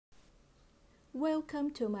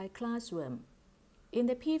Welcome to my classroom. In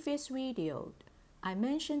the previous video, I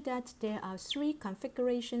mentioned that there are 3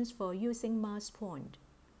 configurations for using mass point.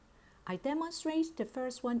 I demonstrate the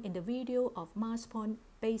first one in the video of mass point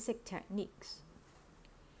basic techniques.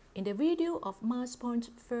 In the video of mass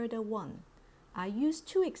point further 1, I used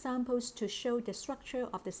 2 examples to show the structure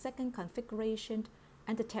of the second configuration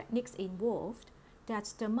and the techniques involved,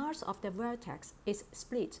 that the mass of the vertex is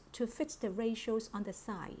split to fit the ratios on the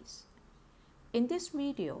sides. In this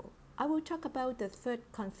video, I will talk about the third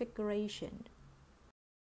configuration.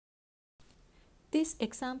 This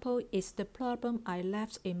example is the problem I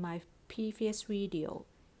left in my previous video.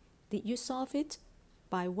 Did you solve it?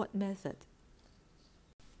 By what method?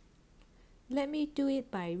 Let me do it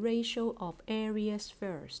by ratio of areas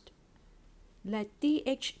first. Let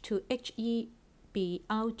DH to HE be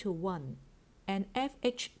R to 1, and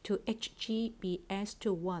FH to HG be S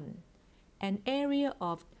to 1, and area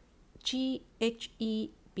of GHE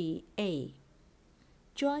be A.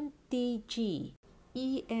 Join DG,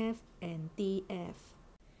 EF and DF.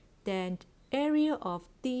 Then area of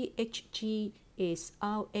DHG is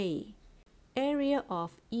RA. Area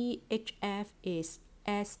of EHF is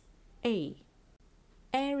SA.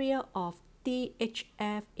 Area of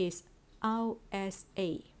DHF is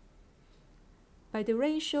RSA. By the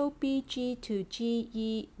ratio BG to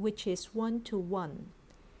GE, which is 1 to 1,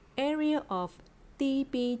 area of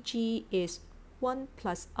DBG is 1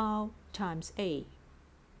 plus R times A.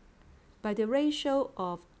 By the ratio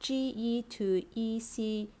of GE to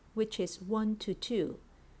EC, which is 1 to 2,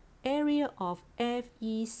 area of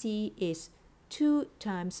FEC is 2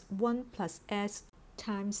 times 1 plus S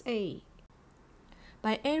times A.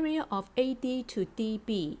 By area of AD to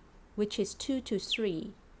DB, which is 2 to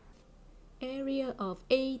 3, area of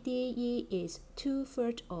ADE is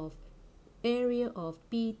 2/3 of area of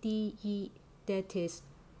BDE, that is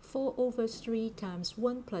 4/3 times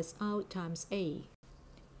 1 plus R times A.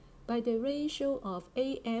 By the ratio of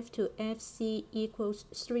AF to FC equals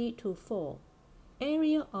 3 to 4,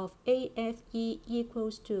 area of AFE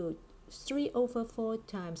equals to 3/4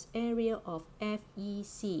 times area of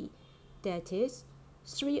FEC, that is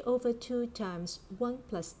 3/2 times 1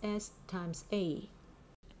 plus S times A.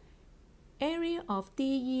 Area of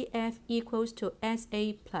DEF equals to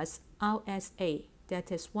SA plus RSA,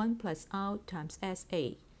 that is 1 plus R times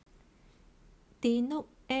SA. Denote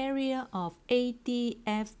area of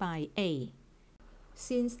ADF by A.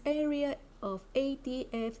 Since area of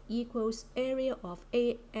ADF equals area of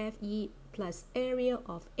AFE plus area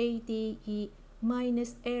of ADE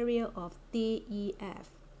minus area of DEF,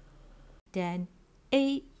 then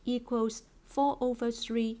A equals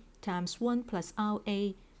 4/3 times 1 plus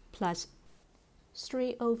RA plus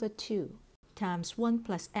 3/2 times 1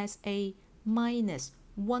 plus SA minus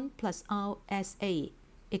 1 plus RSA.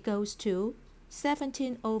 It goes to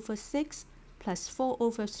 17/6 plus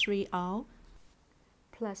 4/3R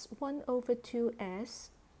plus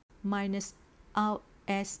 1/2S minus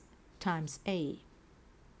RS times A.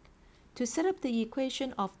 To set up the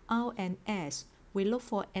equation of R and S, we look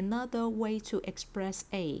for another way to express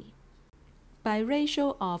A. By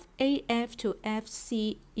ratio of AF to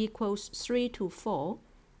FC equals 3 to 4,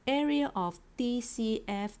 area of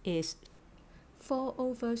DCF is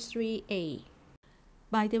 4/3A.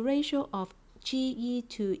 By the ratio of GE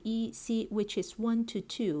to EC, which is 1 to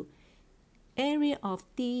 2, area of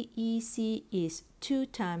DEC is 2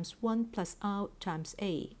 times 1 plus R times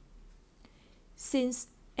A. Since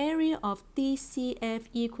area of DCF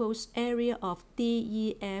equals area of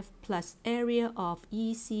DEF plus area of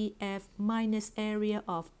ECF minus area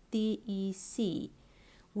of DEC,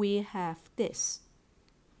 we have this.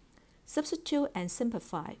 Substitute and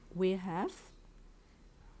simplify. We have,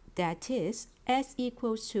 that is, S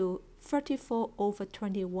equals to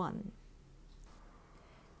 34/21.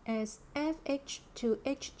 As FH to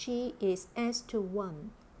HG is S to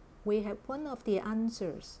 1, we have one of the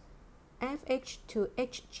answers. FH to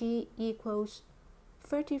HG equals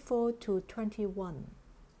 34/21.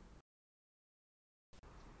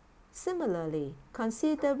 Similarly,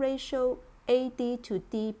 consider ratio AD to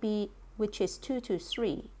DB, which is 2 to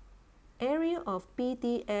 3. Area of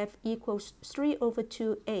BDF equals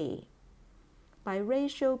 3/2A. By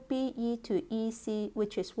ratio BE to EC,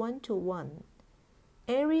 which is 1 to 1,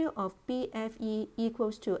 area of BFE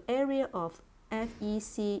equals to area of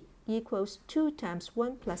FEC equals 2 times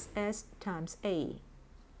 1 plus S times A.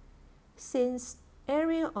 Since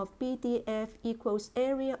area of BDF equals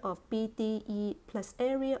area of BDE plus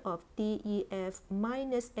area of DEF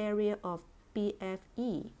minus area of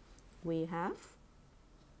BFE, we have,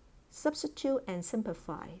 substitute and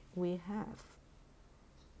simplify, we have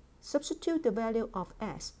Substitute the value of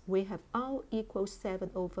S. We have R equals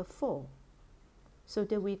 7 over 4. So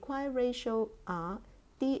the required ratio are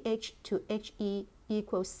DH to HE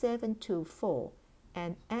equals 7 to 4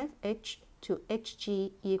 and FH to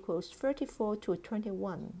HG equals 34 to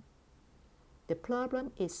 21. The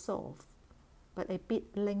problem is solved, but a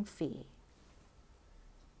bit lengthy.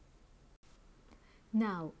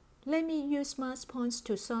 Now, let me use mass points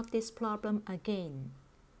to solve this problem again.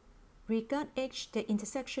 Regard H, the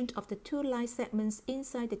intersection of the two line segments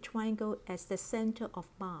inside the triangle, as the center of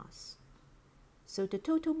mass. So the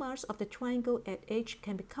total mass of the triangle at H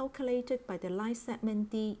can be calculated by the line segment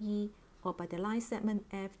DE or by the line segment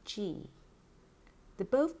FG. The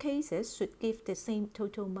both cases should give the same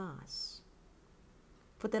total mass.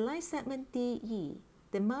 For the line segment DE,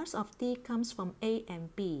 the mass of D comes from A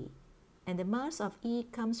and B, and the mass of E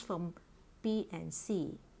comes from B and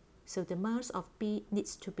C, so the mass of B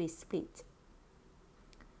needs to be split.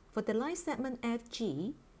 For the line segment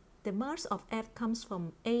FG, the mass of F comes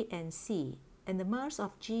from A and C, and the mass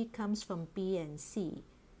of G comes from B and C,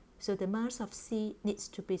 so the mass of C needs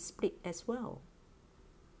to be split as well.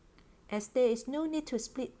 As there is no need to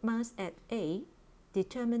split mass at A,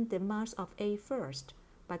 determine the mass of A first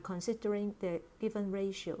by considering the given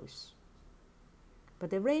ratios. But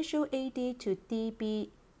the ratio AD to DB,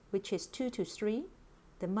 which is 2 to 3,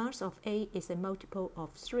 the mass of A is a multiple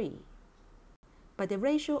of 3. By the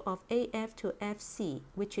ratio of AF to FC,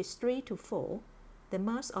 which is 3 to 4, the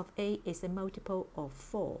mass of A is a multiple of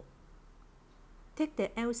 4. Take the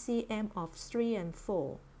LCM of 3 and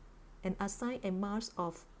 4 and assign a mass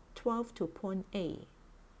of 12 to point A.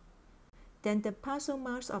 Then the partial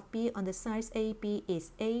mass of B on the side AB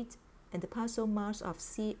is 8, and the partial mass of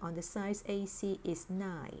C on the side AC is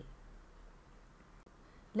 9.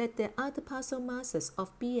 Let the other partial masses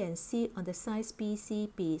of B and C on the sides BC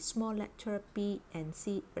be small letter b and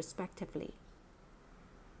c respectively.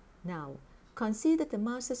 Now, consider the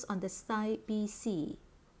masses on the side BC,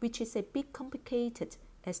 which is a bit complicated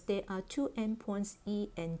as there are two endpoints E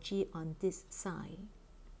and G on this side.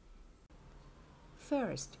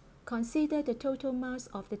 First, consider the total mass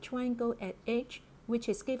of the triangle at H, which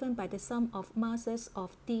is given by the sum of masses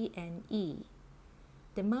of D and E.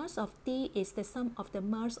 The mass of D is the sum of the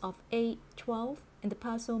mass of A, 12, and the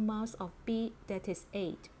partial mass of B, that is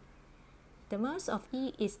 8. The mass of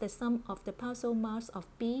E is the sum of the partial mass of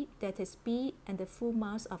B, that is B, and the full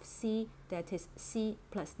mass of C, that is C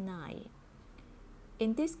plus 9.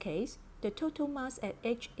 In this case, the total mass at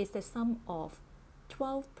H is the sum of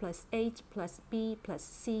 12 plus 8 plus B plus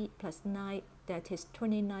C plus 9, that is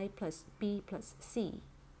 29 plus B plus C.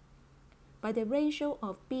 By the ratio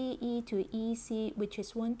of BE to EC, which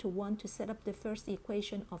is 1 to 1 to set up the first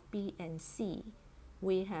equation of B and C,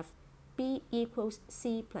 we have B equals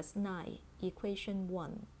C plus 9, equation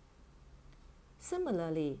 1.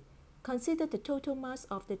 Similarly, consider the total mass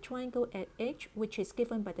of the triangle at H, which is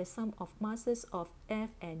given by the sum of masses of F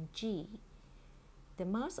and G. The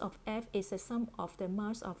mass of F is the sum of the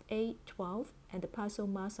mass of A, 12, and the partial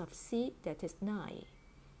mass of C, that is 9.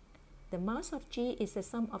 The mass of G is the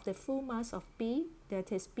sum of the full mass of B,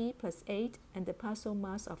 that is B plus 8, and the partial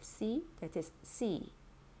mass of C, that is C.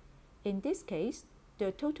 In this case,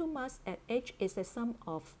 the total mass at H is the sum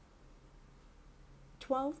of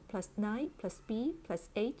 12 plus 9 plus B plus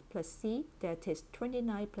 8 plus C, that is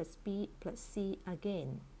 29 plus B plus C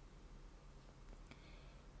again.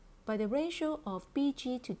 By the ratio of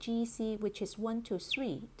BG to GC, which is 1 to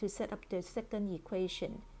 3, to set up the second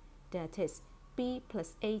equation, that is B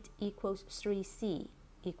plus 8 equals 3C,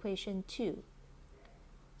 equation 2.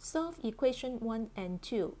 Solve equation 1 and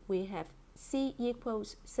 2. We have C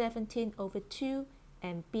equals 17 over 2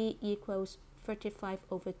 and B equals 35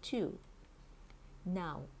 over 2.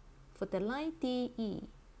 Now, for the line DE,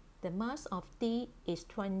 the mass of D is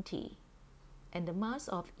 20 and the mass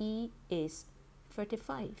of E is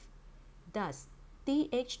 35. Thus,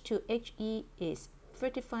 DH to HE is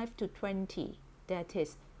 35 to 20, that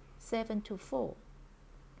is 7 to 4.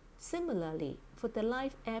 Similarly, for the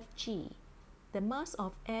line FG, the mass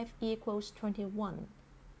of F equals 21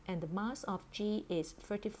 and the mass of G is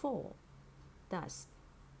 34. Thus,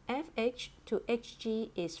 FH to HG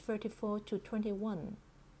is 34 to 21.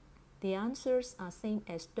 The answers are same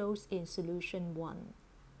as those in solution 1.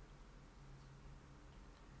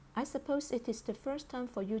 I suppose it is the first time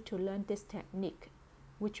for you to learn this technique,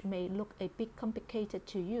 which may look a bit complicated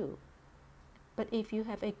to you. But if you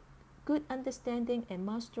have a good understanding and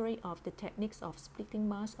mastery of the techniques of splitting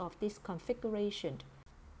mass of this configuration,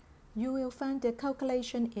 you will find the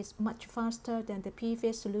calculation is much faster than the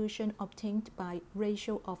previous solution obtained by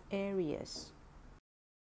ratio of areas.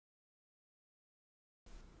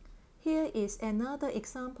 Here is another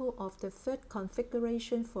example of the third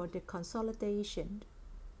configuration for the consolidation.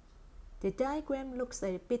 The diagram looks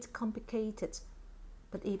a bit complicated,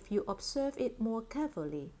 but if you observe it more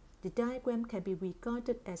carefully, the diagram can be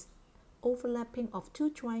regarded as overlapping of two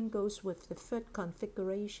triangles with the third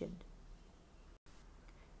configuration.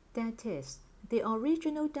 That is, the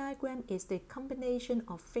original diagram is the combination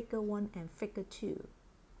of Figure 1 and Figure 2.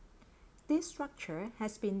 This structure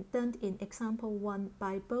has been done in example 1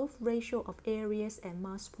 by both ratio of areas and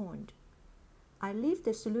mass point. I leave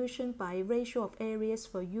the solution by ratio of areas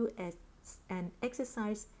for you as an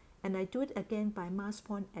exercise, and I do it again by mass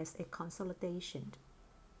point as a consolidation.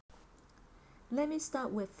 Let me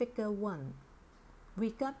start with Figure 1.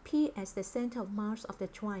 We got P as the center of mass of the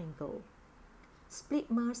triangle. Split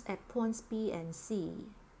mass at points B and C.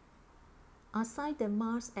 Assign the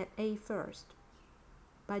mass at A first.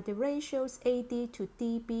 By the ratios AD to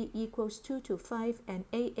DB equals 2 to 5 and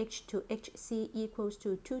AH to HC equals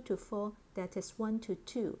to 2 to 4, that is 1 to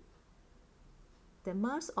 2. The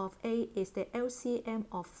mass of A is the LCM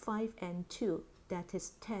of 5 and 2, that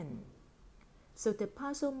is 10. So the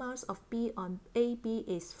partial mass of B on AB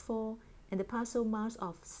is 4 and the partial mass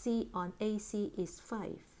of C on AC is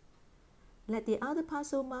 5. Let the other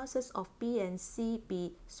partial masses of B and C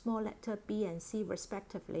be small letter b and c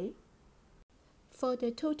respectively. For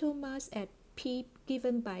the total mass at P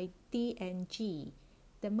given by D and G,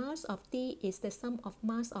 the mass of D is the sum of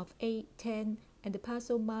mass of A 10 and the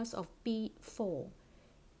partial mass of B 4.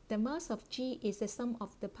 The mass of G is the sum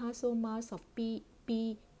of the partial mass of B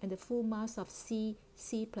and the full mass of C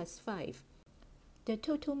plus 5. The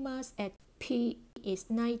total mass at P is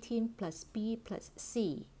 19 plus B plus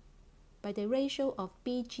C. By the ratio of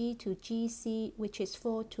BG to GC, which is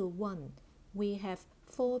 4 to 1, we have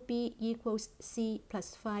 4B equals C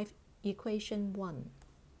plus 5, equation 1.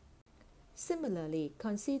 Similarly,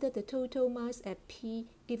 consider the total mass at P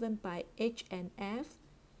given by H and F.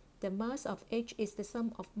 The mass of H is the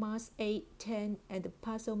sum of mass A 10 and the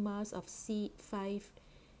partial mass of C 5.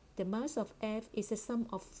 The mass of F is the sum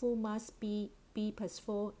of full mass B plus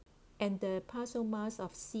 4 and the partial mass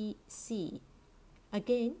of C.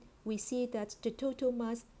 Again, we see that the total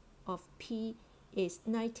mass of P is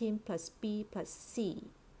 19 plus B plus C.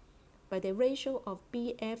 By the ratio of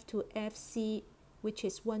BF to FC, which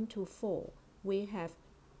is 1 to 4, we have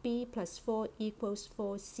B plus 4 equals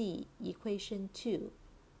 4C, equation 2.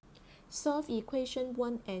 Solve equation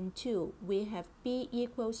 1 and 2, we have B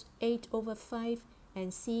equals 8 over 5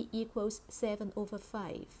 and C equals 7 over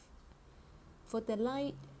 5. For the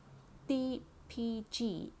line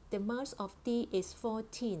DPG, the mass of D is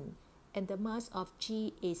 14 and the mass of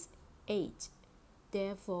G is 8.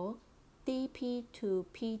 Therefore, dP to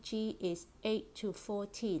PG is 8 to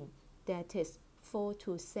 14, that is 4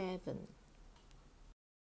 to 7.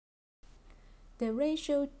 The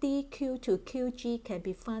ratio dQ to QG can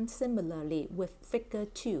be found similarly with Figure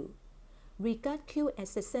 2. Regard Q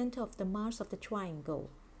as the center of the mass of the triangle.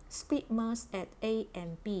 Split mass at A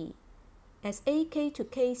and B. As AK to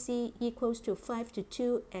KC equals to 5 to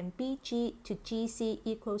 2 and BG to GC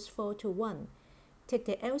equals 4 to 1, take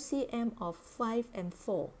the LCM of 5 and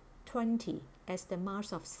 4, 20, as the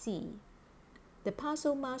mass of C. The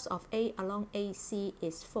partial mass of A along AC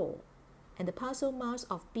is 4, and the partial mass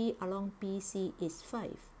of B along BC is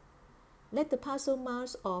 5. Let the partial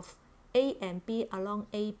mass of A and B along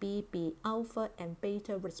AB be alpha and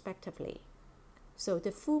beta respectively. So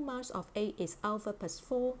the full mass of A is alpha plus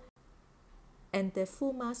 4, and the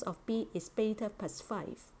full mass of B is beta plus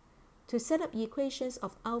 5. To set up equations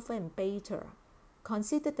of alpha and beta,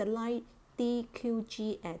 consider the line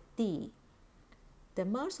DQG at D. The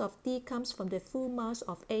mass of D comes from the full mass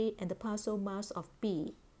of A and the partial mass of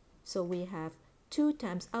B. So we have 2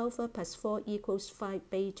 times alpha plus 4 equals 5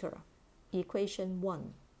 beta, equation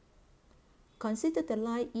 1. Consider the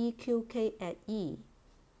line EQK at E.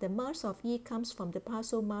 The mass of E comes from the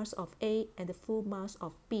partial mass of A and the full mass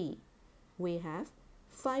of B. We have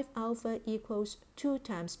 5 alpha equals 2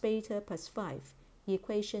 times beta plus 5,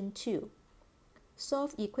 equation 2.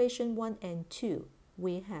 Solve equation 1 and 2.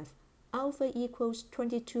 We have alpha equals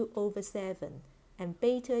 22 over 7 and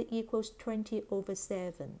beta equals 20 over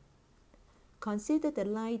 7. Consider the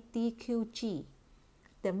line DQG.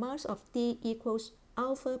 The mass of D equals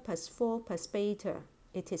alpha plus 4 plus beta.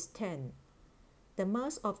 It is 10. The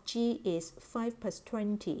mass of G is 5 plus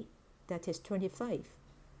 20. That is 25.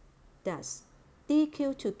 Thus,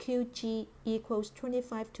 dQ to QG equals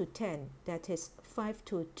 25 to 10, that is 5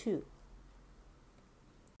 to 2.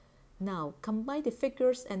 Now, combine the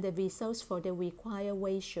figures and the results for the required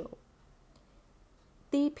ratio.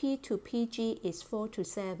 dP to PG is 4 to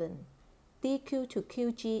 7. dq to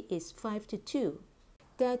qg is 5 to 2.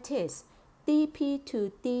 That is, dp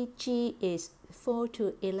to dg is 4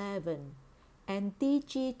 to 11, and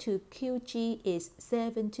dg to qg is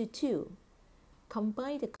 7 to 2.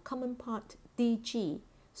 Combine the common part dg,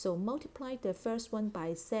 so multiply the first one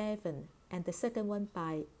by 7 and the second one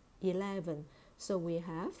by 11. So we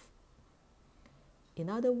have, in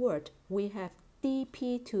other words, we have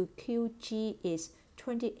dp to qg is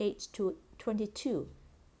 28 to 22.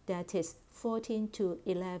 That is 14 to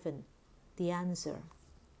 11. The answer.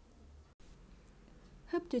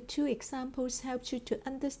 Hope the two examples helped you to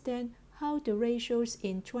understand how the ratios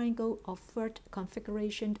in triangle of third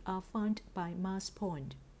configuration are found by mass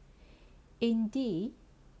point. Indeed,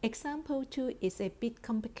 example 2 is a bit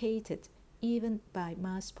complicated even by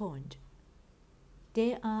mass point.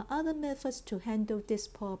 There are other methods to handle this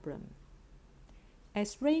problem.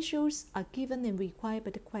 As ratios are given and required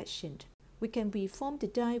by the question, we can reform the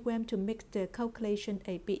diagram to make the calculation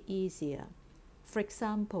a bit easier. For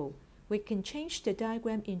example, we can change the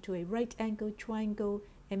diagram into a right-angled triangle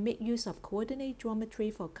and make use of coordinate geometry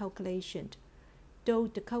for calculation, though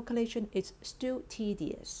the calculation is still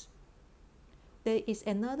tedious. There is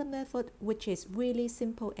another method which is really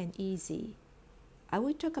simple and easy. I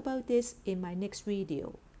will talk about this in my next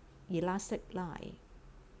video, elastic line.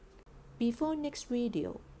 Before next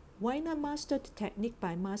video, why not master the technique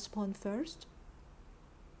by mass point first?